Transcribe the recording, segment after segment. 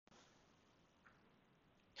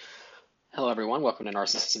Hello, everyone. Welcome to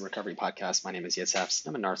Narcissism Recovery Podcast. My name is Yitzhak.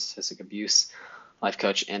 I'm a narcissistic abuse life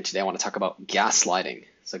coach, and today I want to talk about gaslighting.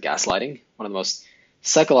 So, gaslighting, one of the most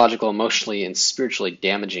psychological, emotionally, and spiritually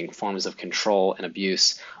damaging forms of control and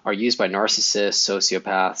abuse, are used by narcissists,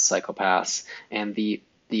 sociopaths, psychopaths. And the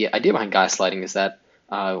idea behind gaslighting is that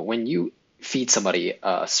when you feed somebody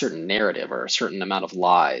a certain narrative or a certain amount of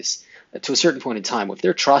lies, to a certain point in time, if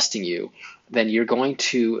they're trusting you, then you're going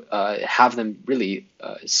to have them really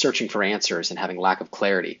searching for answers and having lack of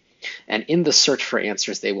clarity. And in the search for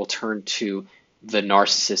answers, they will turn to the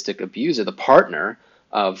narcissistic abuser, the partner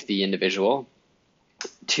of the individual,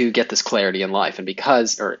 to get this clarity in life, and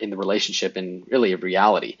or in the relationship, and really a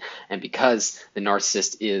reality. And because the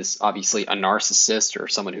narcissist is obviously a narcissist or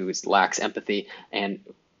someone who lacks empathy and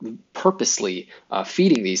purposely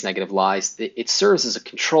feeding these negative lies, it serves as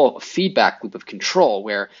a feedback loop of control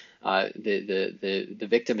where the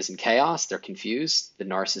victim is in chaos, they're confused, the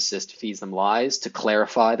narcissist feeds them lies to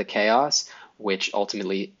clarify the chaos, which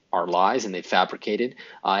ultimately are lies and they fabricated,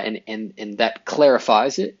 and that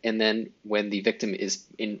clarifies it. And then when the victim is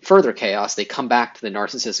in further chaos, they come back to the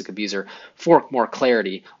narcissistic abuser for more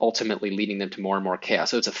clarity, ultimately leading them to more and more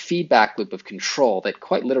chaos. So it's a feedback loop of control that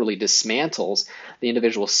quite literally dismantles the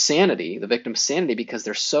individual's sanity, the victim's sanity, because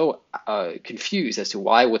they're so confused as to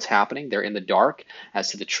what's happening. They're in the dark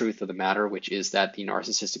as to the truth of the matter, which is that the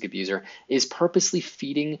narcissistic abuser is purposely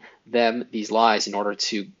feeding them these lies in order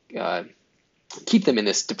to keep them in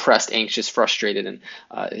this depressed, anxious, frustrated,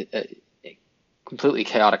 and completely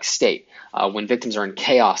chaotic state. When victims are in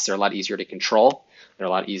chaos, they're a lot easier to control. They're a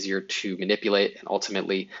lot easier to manipulate, and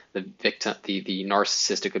ultimately, the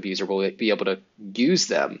narcissistic abuser will be able to use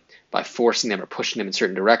them by forcing them or pushing them in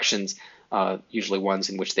certain directions, usually ones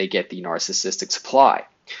in which they get the narcissistic supply.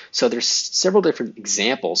 So there's several different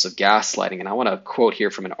examples of gaslighting, and I want to quote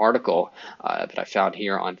here from an article that I found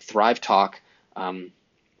here on Thrive Talk.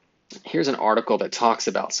 Here's an article that talks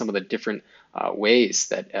about some of the different ways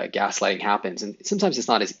that gaslighting happens. And sometimes it's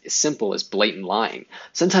not as simple as blatant lying.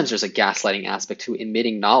 Sometimes there's a gaslighting aspect to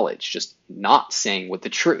admitting knowledge, just not saying what the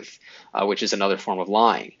truth, which is another form of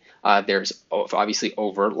lying. There's obviously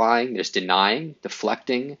overt lying. There's denying,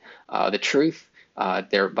 deflecting the truth.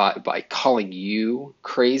 By calling you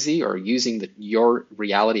crazy or using your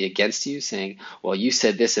reality against you, saying, well, you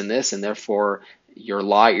said this and this, and therefore you're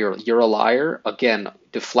a liar. Again,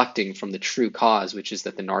 deflecting from the true cause, which is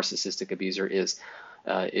that the narcissistic abuser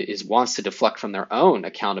wants to deflect from their own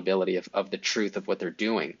accountability of the truth of what they're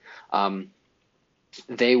doing.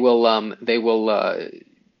 They will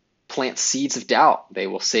plant seeds of doubt. They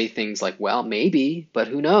will say things like, well, maybe, but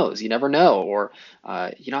who knows? You never know. Or,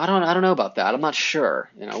 I don't know about that. I'm not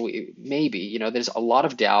sure. Maybe. There's a lot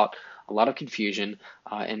of doubt, a lot of confusion,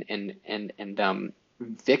 and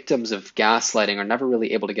victims of gaslighting are never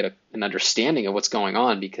really able to get an understanding of what's going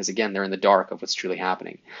on because, again, they're in the dark of what's truly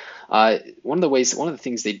happening. One of the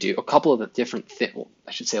things they do, a couple of the different things,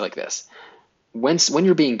 I should say like this. When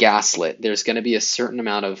you're being gaslit, there's going to be a certain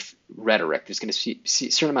amount of rhetoric. There's going to be a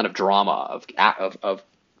certain amount of drama, of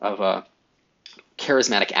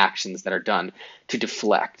charismatic actions that are done to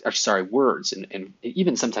deflect, words and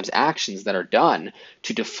even sometimes actions that are done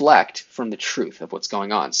to deflect from the truth of what's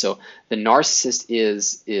going on. So the narcissist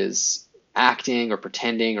is acting or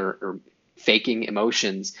pretending or faking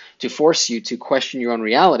emotions to force you to question your own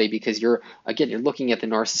reality because you're looking at the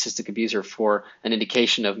narcissistic abuser for an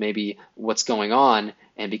indication of maybe what's going on,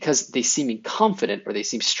 and because they seem confident or they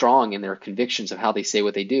seem strong in their convictions of how they say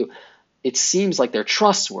what they do, it seems like they're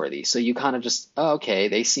trustworthy. So you kind of just, okay,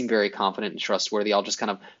 they seem very confident and trustworthy. I'll just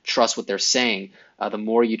kind of trust what they're saying. The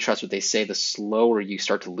more you trust what they say, the slower you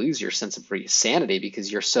start to lose your sense of sanity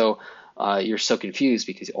because you're so confused,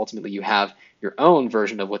 because ultimately you have your own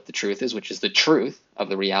version of what the truth is, which is the truth of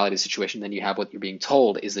the reality situation. Then you have what you're being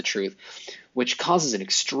told is the truth, which causes an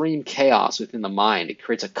extreme chaos within the mind. It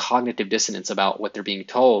creates a cognitive dissonance about what they're being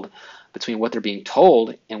told, between what they're being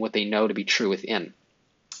told and what they know to be true within.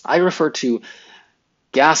 I refer to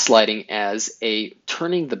gaslighting as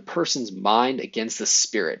turning the person's mind against the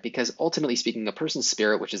spirit, because ultimately speaking, the person's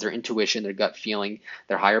spirit, which is their intuition, their gut feeling,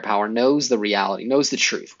 their higher power, knows the reality, knows the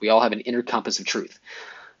truth. We all have an inner compass of truth.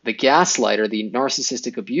 The gaslighter, the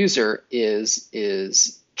narcissistic abuser,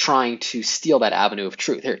 is trying to steal that avenue of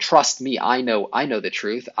truth. Here, trust me, I know the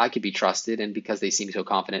truth. I could be trusted, and because they seem so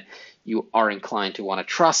confident, you are inclined to want to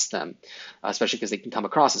trust them, especially because they can come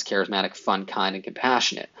across as charismatic, fun, kind, and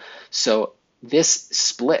compassionate. So this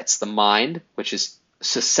splits the mind, which is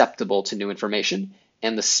susceptible to new information,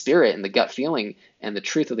 and the spirit and the gut feeling and the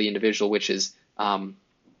truth of the individual, which is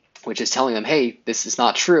telling them, hey, this is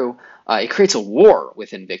not true. It creates a war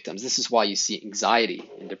within victims. This is why you see anxiety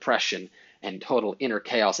and depression and total inner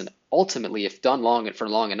chaos. And ultimately, if done long and for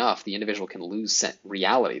long enough, the individual can lose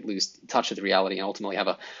reality, lose touch with reality, and ultimately have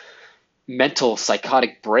a mental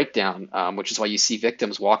psychotic breakdown, which is why you see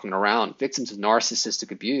victims walking around, victims of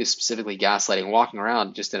narcissistic abuse, specifically gaslighting, walking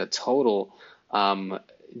around just in a total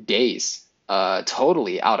daze,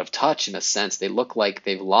 totally out of touch in a sense. They look like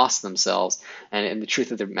they've lost themselves, and the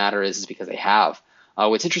truth of the matter is because they have.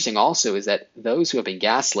 What's interesting also is that those who have been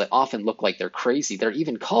gaslit often look like they're crazy. They're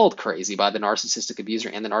even called crazy by the narcissistic abuser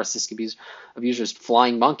and the narcissistic abuser's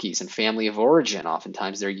flying monkeys and family of origin.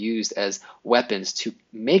 Oftentimes they're used as weapons to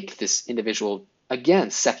make this individual, again,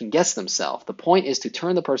 second guess themselves. The point is to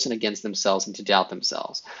turn the person against themselves and to doubt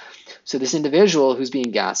themselves. So this individual who's being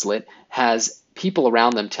gaslit has people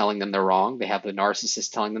around them telling them they're wrong. They have the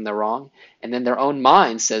narcissist telling them they're wrong. And then their own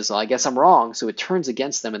mind says, well, I guess I'm wrong. So it turns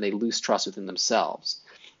against them and they lose trust within themselves.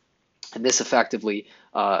 And this effectively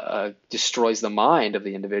destroys the mind of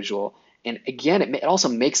the individual. And again, it also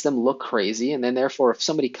makes them look crazy. And then therefore, if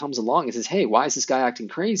somebody comes along and says, hey, why is this guy acting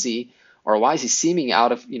crazy? Or why is he seeming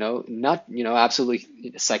out of, not,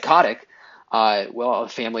 absolutely psychotic? Well, a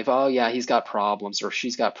family of, oh yeah, he's got problems, or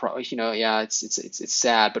she's got yeah, it's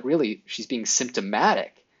sad, but really she's being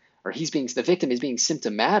symptomatic, or the victim is being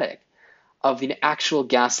symptomatic of the actual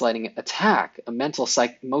gaslighting attack, a mental,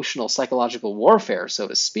 emotional, psychological warfare, so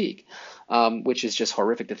to speak, which is just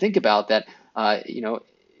horrific to think about. That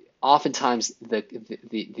oftentimes the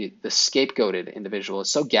scapegoated individual is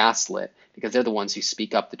so gaslit because they're the ones who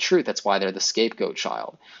speak up the truth. That's why they're the scapegoat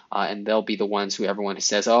child, and they'll be the ones who everyone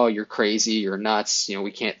says, "Oh, you're crazy, you're nuts.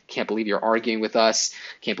 We can't believe you're arguing with us.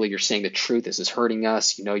 Can't believe you're saying the truth. This is hurting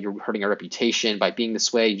us. You're hurting our reputation by being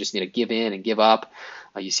this way. You just need to give in and give up."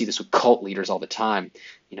 You see this with cult leaders all the time.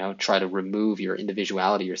 Try to remove your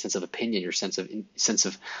individuality, your sense of opinion, your sense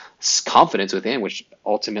of confidence within, which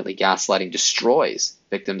ultimately gaslighting destroys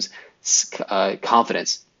victims'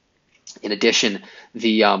 confidence. In addition,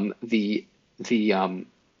 the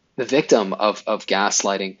victim of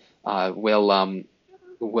gaslighting will,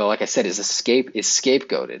 like I said, is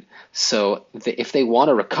scapegoated. So if they want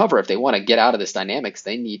to recover, if they want to get out of this dynamics,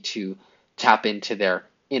 they need to tap into their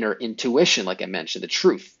inner intuition, like I mentioned, the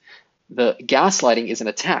truth. The gaslighting is an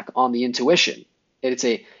attack on the intuition. It's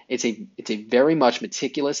a very much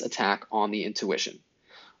meticulous attack on the intuition,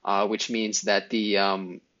 which means that the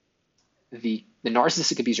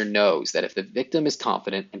narcissistic abuser knows that if the victim is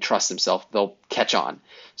confident and trusts himself, they'll catch on.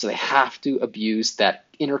 So they have to abuse that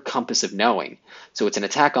inner compass of knowing. So it's an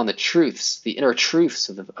attack on the truths, the inner truths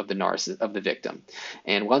of the victim.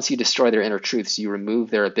 And once you destroy their inner truths, you remove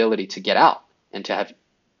their ability to get out and to have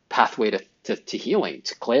pathway to healing,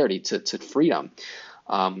 to clarity, to freedom.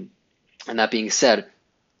 And that being said,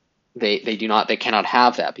 they cannot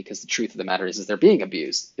have that, because the truth of the matter is they're being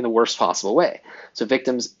abused in the worst possible way. So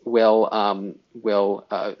victims will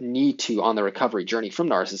need to, on the recovery journey from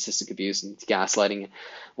narcissistic abuse and gaslighting,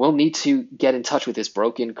 will need to get in touch with this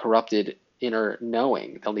broken, corrupted inner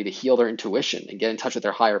knowing. They'll need to heal their intuition and get in touch with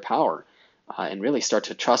their higher power, and really start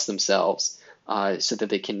to trust themselves, so that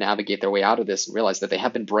they can navigate their way out of this and realize that they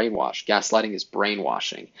have been brainwashed. Gaslighting is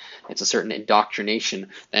brainwashing. It's a certain indoctrination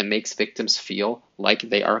that makes victims feel like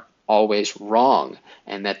they are always wrong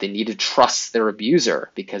and that they need to trust their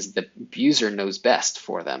abuser because the abuser knows best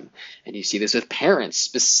for them. And you see this with parents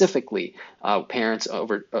specifically.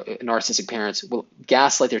 Narcissistic parents will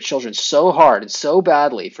gaslight their children so hard and so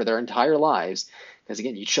badly for their entire lives because,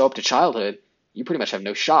 again, you show up to childhood, you pretty much have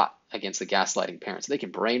no shot against the gaslighting parents. They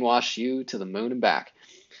can brainwash you to the moon and back,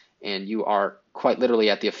 and you are quite literally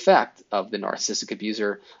at the effect of the narcissistic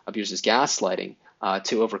abuser's gaslighting.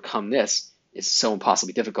 To overcome this is so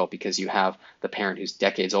impossibly difficult because you have the parent who's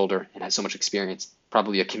decades older and has so much experience,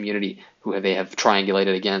 probably a community who they have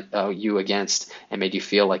triangulated you against and made you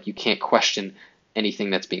feel like you can't question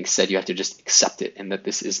anything that's being said. You have to just accept it and that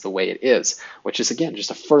this is the way it is, which is, again,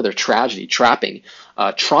 just a further tragedy, trapping,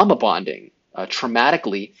 trauma bonding,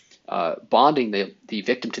 traumatically bonding the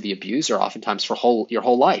victim to the abuser oftentimes for your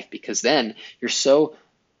whole life, because then you're so,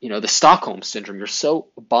 the Stockholm syndrome, you're so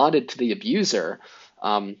bonded to the abuser,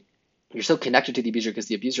 you're so connected to the abuser because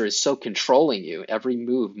the abuser is so controlling you, every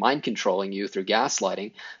move, mind controlling you through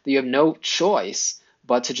gaslighting, that you have no choice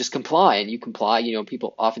but to just comply. And you comply.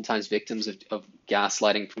 People, oftentimes victims of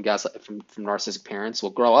gaslighting from narcissistic parents, will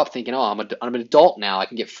grow up thinking, oh, I'm an adult now, I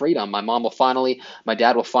can get freedom. My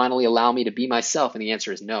dad will finally allow me to be myself. And the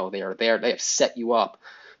answer is no. They have set you up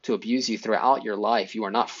to abuse you throughout your life. You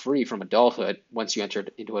are not free from adulthood. Once you enter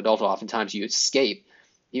into adulthood, oftentimes you escape.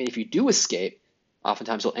 Even if you do escape,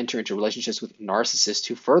 oftentimes you'll enter into relationships with narcissists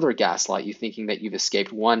who further gaslight you, thinking that you've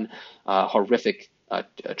escaped one horrific a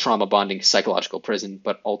trauma bonding psychological prison,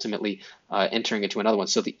 but ultimately entering into another one.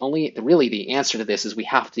 So the answer to this is we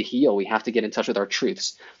have to heal. We have to get in touch with our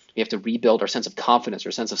truths. We have to rebuild our sense of confidence,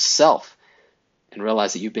 our sense of self, and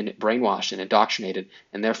realize that you've been brainwashed and indoctrinated,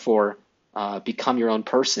 and therefore become your own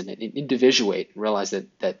person and individuate, and realize that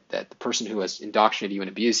the person who has indoctrinated you and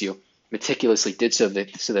abused you meticulously did so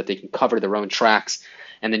that they can cover their own tracks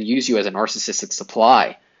and then use you as a narcissistic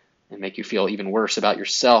supply and make you feel even worse about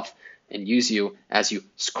yourself and use you as you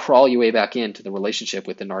crawl your way back into the relationship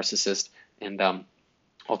with the narcissist. And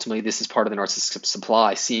ultimately, this is part of the narcissistic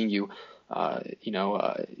supply, seeing you,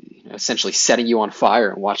 essentially setting you on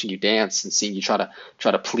fire and watching you dance and seeing you try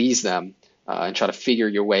to please them and try to figure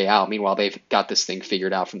your way out. Meanwhile, they've got this thing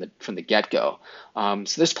figured out from the get-go. So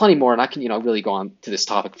there's plenty more, and I can really go on to this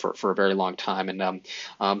topic for a very long time. And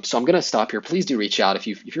so I'm going to stop here. Please do reach out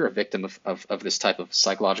if you're a victim of this type of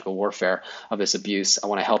psychological warfare, of this abuse. I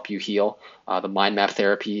want to help you heal. The mind map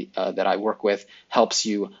therapy that I work with helps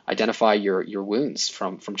you identify your wounds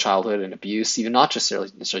from childhood and abuse, even not just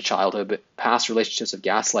necessarily childhood, but past relationships of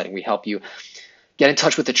gaslighting. We help you get in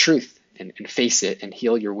touch with the truth and face it and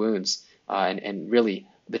heal your wounds. And really,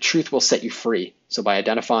 the truth will set you free. So by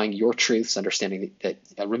identifying your truths, understanding that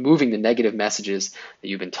removing the negative messages that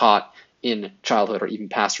you've been taught in childhood or even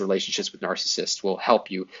past relationships with narcissists will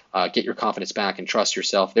help you get your confidence back and trust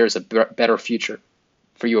yourself. There's a better future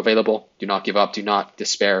for you available. Do not give up. Do not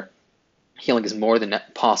despair. Healing is more than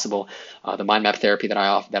possible. The mind map therapy that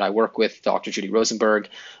I work with, Dr. Judy Rosenberg,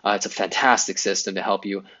 it's a fantastic system to help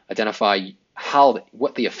you identify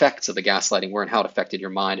what the effects of the gaslighting were and how it affected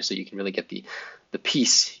your mind, so you can really get the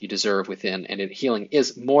peace you deserve within. And healing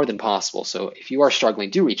is more than possible. So if you are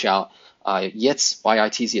struggling, do reach out. Yitz,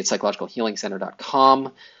 Y-I-T-Z, at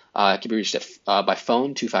psychologicalhealingcenter.com. It can be reached by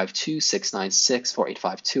phone,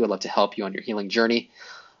 252-696-4852. I'd love to help you on your healing journey.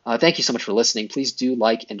 Thank you so much for listening. Please do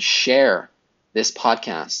like and share this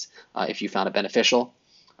podcast if you found it beneficial.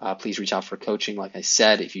 Please reach out for coaching, like I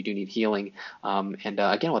said, if you do need healing. And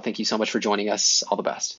again, thank you so much for joining us. All the best.